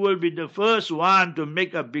 you will be the first one to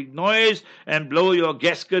make a big noise and blow your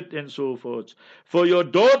gasket and so forth. For your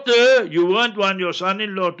daughter, you won't want your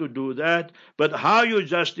son-in-law to do that. But how you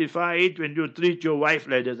justify it when you treat your wife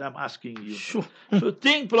like this, I'm asking you. Sure. So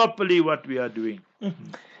think properly what we are doing.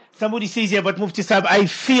 Somebody says here, but Mufti Sahib, I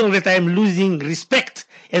feel that I am losing respect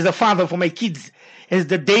as a father for my kids. As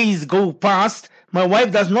the days go past, my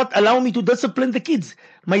wife does not allow me to discipline the kids.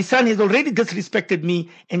 My son has already disrespected me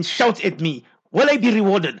and shouts at me. Will I be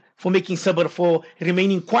rewarded for making sabr, for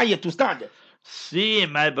remaining quiet to start? See,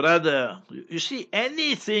 my brother, you see,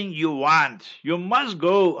 anything you want, you must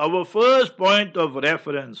go. Our first point of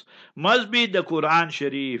reference must be the Quran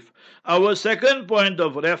Sharif. Our second point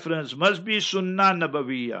of reference must be Sunnah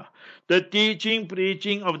Nabawiyah, the teaching,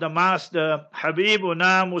 preaching of the Master,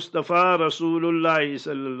 Habibuna Mustafa Rasulullah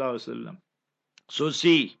sallallahu alaihi wasallam. So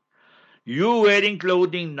see, you wearing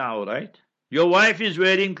clothing now, right? Your wife is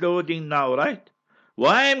wearing clothing now, right?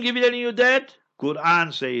 Why I'm giving you that?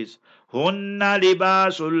 Quran says, Hunna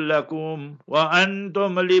libasul lakum wa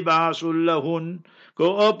antum libasul lahun.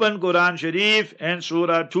 Go open Quran Sharif and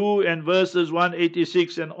Surah 2 and verses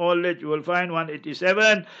 186 and all that. You will find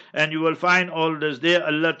 187 and you will find all this there.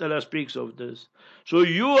 Allah Ta'ala speaks of this. So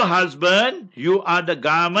you husband, you are the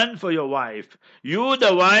garment for your wife. You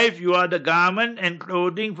the wife, you are the garment and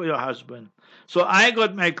clothing for your husband. So I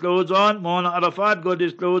got my clothes on, Mona Arafat got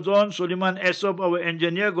his clothes on, Suleiman Esop, our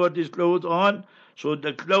engineer, got his clothes on. So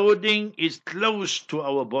the clothing is close to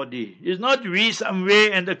our body. It's not we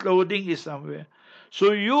somewhere and the clothing is somewhere.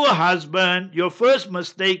 So you husband, your first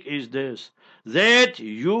mistake is this, that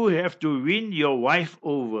you have to win your wife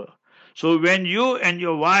over. So when you and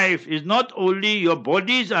your wife is not only your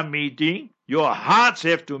bodies are meeting, your hearts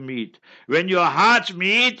have to meet. When your hearts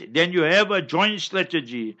meet, then you have a joint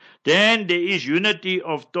strategy. Then there is unity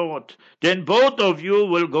of thought. Then both of you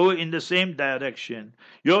will go in the same direction.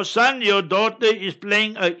 Your son, your daughter is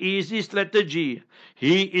playing an easy strategy.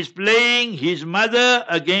 He is playing his mother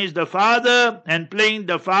against the father and playing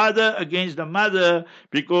the father against the mother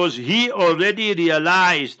because he already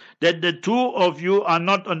realized that the two of you are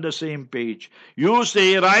not on the same page. You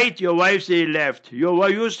say right, your wife say left.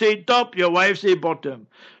 You say top, your wife say bottom.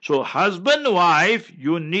 So husband, wife,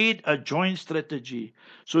 you need a joint strategy.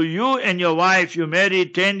 So you and your wife, you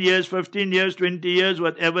married 10 years, 15 years, 20 years,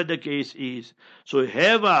 whatever the case is. So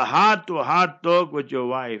have a heart-to-heart talk with your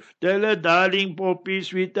wife. Tell her, darling, Poppy,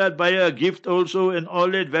 sweetheart, buy her a gift also and all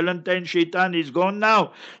that. Valentine Shaitan is gone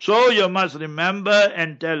now. So you must remember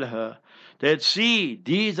and tell her that, see,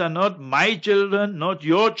 these are not my children, not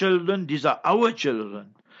your children, these are our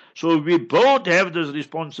children. So we both have this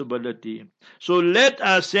responsibility. So let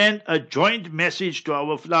us send a joint message to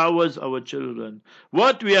our flowers, our children.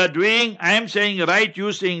 What we are doing, I am saying right,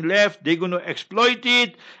 you saying left, they're going to exploit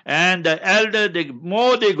it. And the elder, the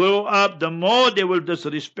more they grow up, the more they will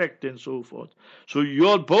disrespect and so forth. So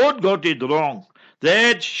you both got it wrong.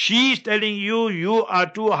 That she's telling you, you are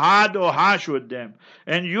too hard or harsh with them.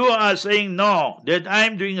 And you are saying, no, that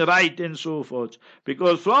I'm doing right and so forth.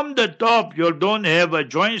 Because from the top, you don't have a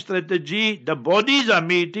joint strategy. The bodies are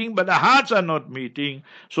meeting, but the hearts are not meeting.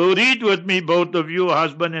 So read with me, both of you,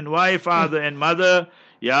 husband and wife, father and mother.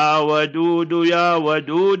 Ya Wadudu, Ya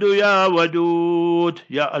Wadudu, Ya Wadud.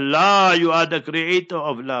 Ya Allah, you are the creator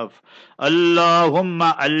of love.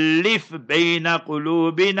 Allahumma alif bayna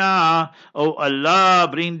qulubina. Oh Allah,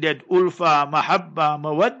 bring that ulfa, mahabba,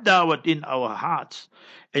 mawadda within our hearts.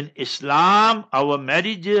 In Islam, our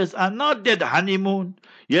marriages are not that honeymoon.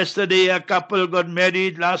 Yesterday a couple got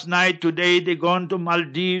married, last night, today they gone to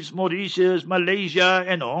Maldives, Mauritius, Malaysia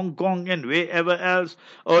and Hong Kong and wherever else,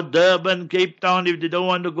 or Durban, Cape Town if they don't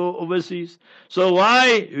want to go overseas. So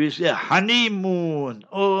why? We say honeymoon.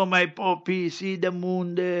 Oh my poppy, see the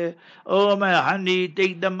moon there. Oh my honey,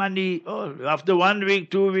 take the money. Oh, after 1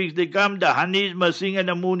 week, 2 weeks they come, the honey is missing and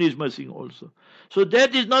the moon is missing also. So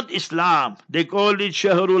that is not Islam. They call it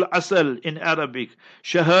Shahrul Asal in Arabic.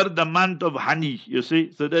 Shahr, the month of honey, you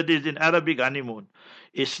see. So that is in Arabic honeymoon.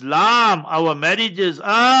 Islam, our marriages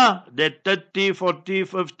are that 30, 40,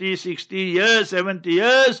 50, 60 years, 70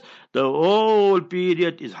 years, the whole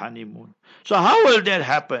period is honeymoon. So how will that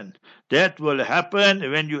happen? That will happen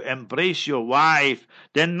when you embrace your wife.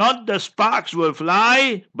 Then not the sparks will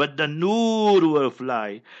fly, but the noor will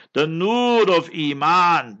fly. The noor of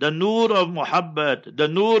Iman, the noor of Muhabbat, the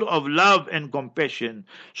noor of love and compassion.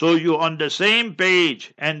 So you're on the same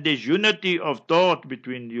page and there's unity of thought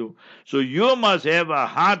between you. So you must have a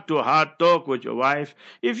heart-to-heart talk with your wife.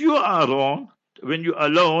 If you are wrong, when you're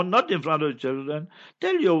alone, not in front of children,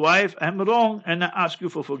 tell your wife, I'm wrong and I ask you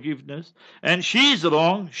for forgiveness. And she's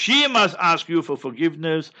wrong, she must ask you for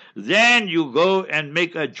forgiveness. Then you go and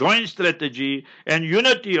make a joint strategy and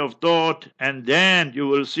unity of thought, and then you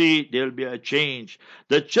will see there'll be a change.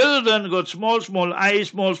 The children got small, small eyes,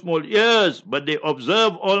 small, small ears, but they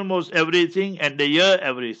observe almost everything and they hear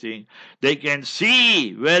everything. They can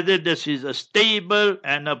see whether this is a stable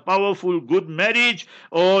and a powerful, good marriage,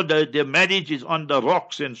 or the marriage is on the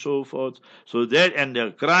rocks and so forth. So that, and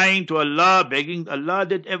they're crying to Allah, begging Allah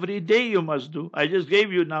that every day you must do. I just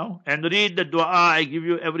gave you now. And read the dua I give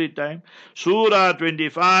you every time. Surah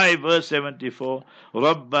 25, verse 74.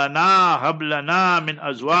 Rabbana hablana min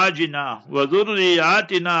azwajina wa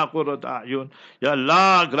dhurriyatina qurrat a'yun. Ya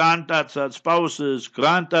Allah, grant us such spouses,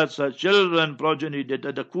 grant us such children, progeny, that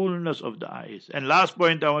are the coolness of the eyes. And last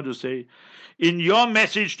point I want to say, in your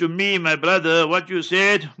message to me, my brother, what you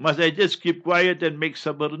said, must I just keep quiet and make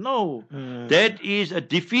sabr? No. That is a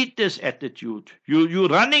defeatist attitude. You're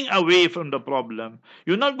running away from the problem.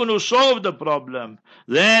 You're not going to solve the problem.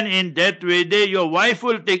 Then in that way, your wife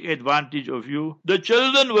will take advantage of you. The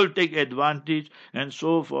children will take advantage and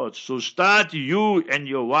so forth. So start you and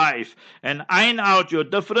your wife and iron out your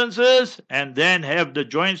differences and then have the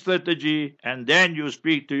joint strategy, and then you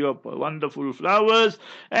speak to your wonderful flowers,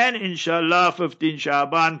 and inshallah 15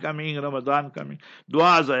 Shaban coming, Ramadan coming.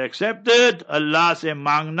 Duas are accepted. Allah se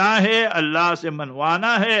mangna hai, Allah se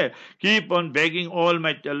manwana hai. Keep on begging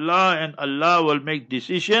Almighty Allah and Allah will make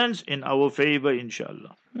decisions in our favor,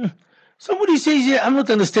 inshallah. Somebody says here, I'm not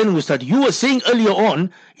understanding, Ustad. You were saying earlier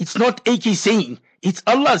on, it's not AK saying, it's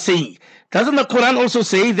Allah saying. Doesn't the Quran also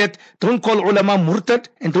say that don't call ulama murtad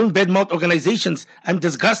and don't badmouth organizations? I'm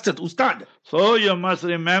disgusted, Ustad. So you must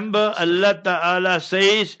remember, Allah Ta'ala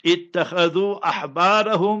says, ittakhadhu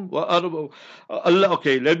ahbarahum wa arbahu. Allah,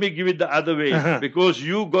 okay, let me give it the other way, because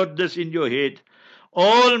you got this in your head.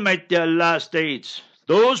 Almighty Allah states,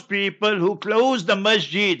 those people who close the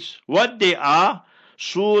masjids, what they are,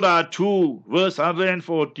 Surah 2, verse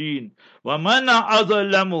 114. وَمَنَ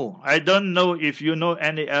أَظْلَمُ. I don't know if you know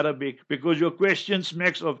any Arabic, because your question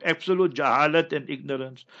smacks of absolute jahalat and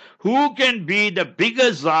ignorance. Who can be the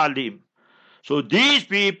biggest zalim? So these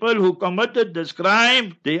people who committed this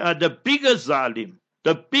crime, they are the biggest zalim.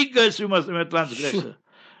 The biggest, you must remember, transgressor.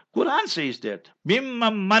 Quran says that.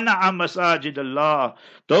 مِمَّن مَنَعَ مَسَاجِدَ اللَّهِ.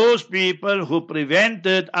 Those people who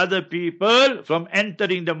prevented other people from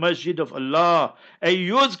entering the masjid of Allah.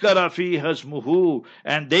 أَيُّذْكَرَ فِيهَا اسْمُهُ.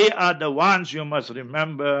 And they are the ones, you must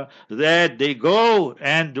remember, that they go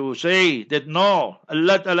and do say that no,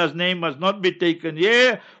 Allah Ta'ala's name must not be taken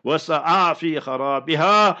here. وَسَعَى فِي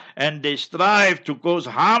خَرَابِهَا. And they strive to cause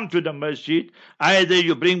harm to the masjid. Either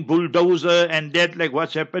you bring bulldozer and that, like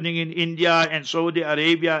what's happening in India and Saudi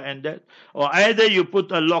Arabia and that, or either you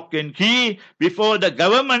put a lock and key before the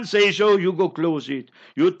government says so, you go close it.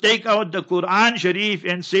 You take out the Quran Sharif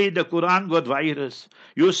and say the Quran got virus.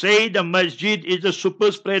 You say the masjid is a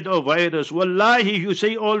super spread of virus. Wallahi, you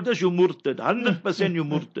say all this, you murtad. 100% you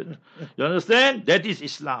murtad. You understand? That is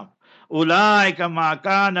Islam. أُولَٰئِكَ مَا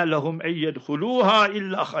كَانَ لَهُمْ أَن يَدْخُلُوهَا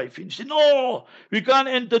إِلَّا خَائِفِينَ. Say, no, we can't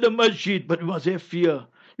enter the masjid, but we must have fear.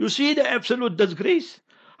 You see the absolute disgrace?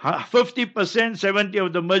 50%, 70%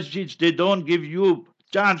 of the masjids, they don't give you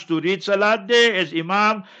chance to read salat there as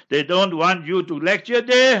imam. They don't want you to lecture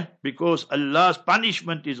there because Allah's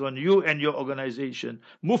punishment is on you and your organization.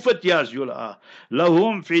 Mufatiyas yul'a.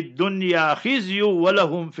 Lahum fid dunya khizyu wa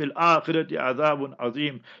lahum fil akhirati adhabun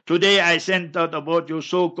azim. Today I sent out about your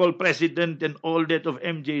so-called president and all that of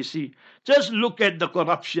MJC. Just look at the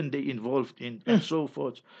corruption they involved in and so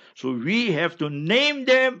forth. So we have to name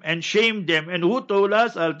them and shame them. And who told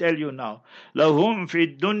us? I'll tell you now. Lahum fi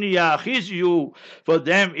dunya khizyu. For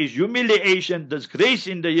them is humiliation, disgrace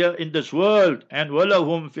in this world. And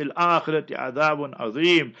walahum fil akhirati adhabun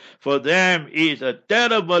azim. For them is a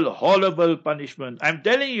terrible, horrible punishment. I'm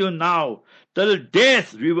telling you now, till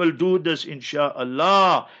death we will do this,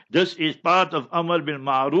 insha'Allah. This is part of Amr bil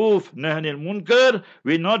Ma'ruf, Nahy al Munkar.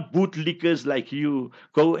 We're not bootlickers like you.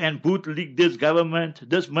 Go and bootlick this government,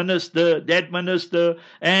 this minister, that minister,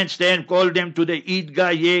 and stand, call them to the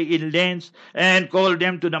Eidgah here in Lens, and call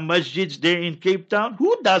them to the masjids there in Cape Town.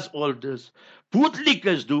 Who does all this?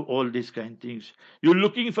 Bootlickers do all these kind of things. You're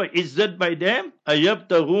looking for izzat by them?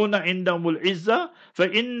 Ayabtaghuna indamul izzah? Fa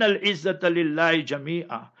innal izzata lillahi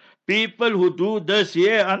jami'a. People who do this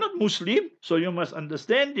here are not Muslim, so you must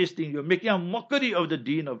understand this thing. You're making a mockery of the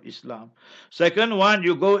deen of Islam. Second one,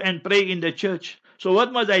 you go and pray in the church. So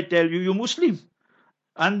what must I tell you? You're Muslim.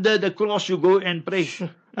 Under the cross you go and pray.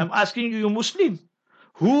 I'm asking you, you're Muslim.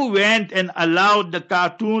 Who went and allowed the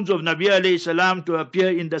cartoons of Nabi alayhi salam to appear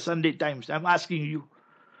in the Sunday Times? I'm asking you.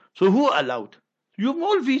 So who allowed? You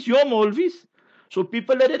Maulvis, you're Maulvis. So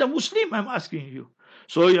people that are Muslim, I'm asking you.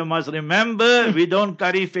 So you must remember, we don't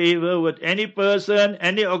curry favor with any person,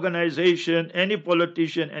 any organization, any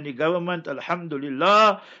politician, any government.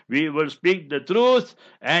 Alhamdulillah, we will speak the truth.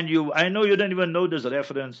 And I know you don't even know this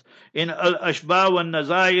reference. In Al-Ashbah wa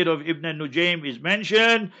Nazair of Ibn Nujaym is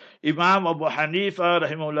mentioned. Imam Abu Hanifa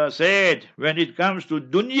rahimahullah said, when it comes to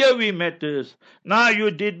dunyawi matters, now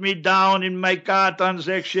you did me down in my car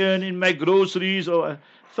transaction, in my groceries, or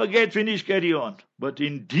forget, finish, carry on. But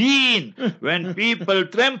in deen, when people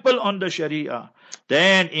trample on the Sharia,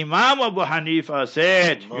 then Imam Abu Hanifa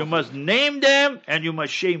said, you must name them and you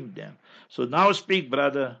must shame them. So now speak,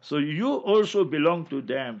 brother. So you also belong to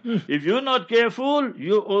them. If you're not careful,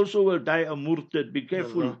 you also will die a murtad. Be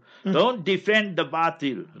careful. Don't defend the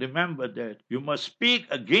batil. Remember that. You must speak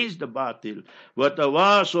against the batil.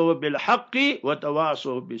 وَتَوَاصَوْا بِالْحَقِّ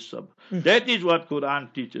وَتَوَاصَوْا بِالصَّبْرِ. That is what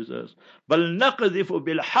Quran teaches us. بَلْ نَقْذِفُ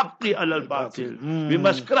بِالْحَقِّ عَلَى الْبَاطِلِ. We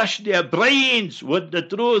must crush their brains with the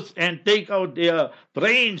truth and take out their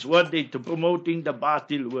brains what they promoting the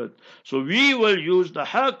batil with. So we will use the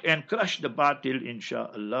haqq and crush the batil,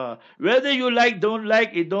 insha'Allah. Whether you like, don't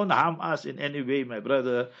like, it don't harm us in any way, my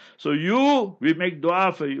brother. So we make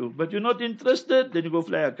dua for you. But you're not interested, then you go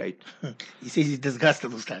fly a kite. He says he's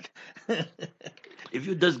disgusted, Ustad. If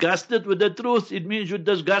you're disgusted with the truth, it means you're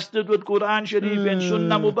disgusted with Quran Sharif and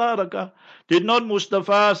Sunnah Mubarakah. Did not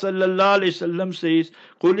Mustafa sallallahu alayhi wasallam says,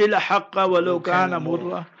 قُلِ الْحَقَّ وَلَوْ كَانَ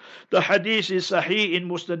مُرًّا. The hadith is sahih in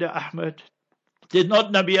Musnad Ahmad. Did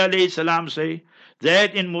not Nabi alayhi salam say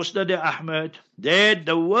that in Musnad Ahmad, that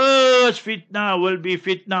the worst fitna will be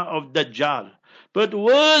fitna of Dajjal. But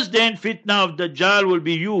worse than fitna of Dajjal will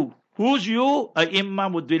be you. Who's you? Ai-imma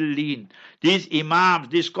mudillin. These imams,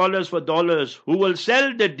 these scholars for dollars, who will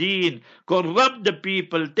sell the deen, corrupt the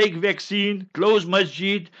people, take vaccine, close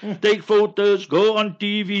masjid, take photos, go on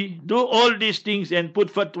TV, do all these things and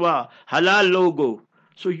put fatwa, halal logo.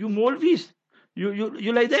 So you Maulvis,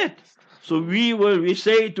 you like that. So we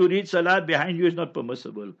say to read salat behind you is not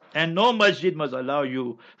permissible. And no masjid must allow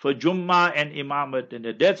you for Jummah and imamat, and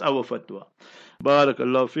that's our fatwa.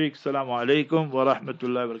 Barakallahu feek. Assalamu alaikum wa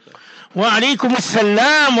rahmatullahi wa barakatuh. Wa alaikum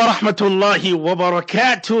assalam wa rahmatullahi wa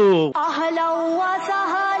barakatuh. Ahlan wa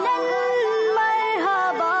sahlan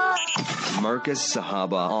marhaba. Marcus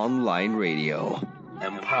Sahaba Online Radio.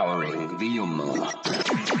 Empowering the Ummah.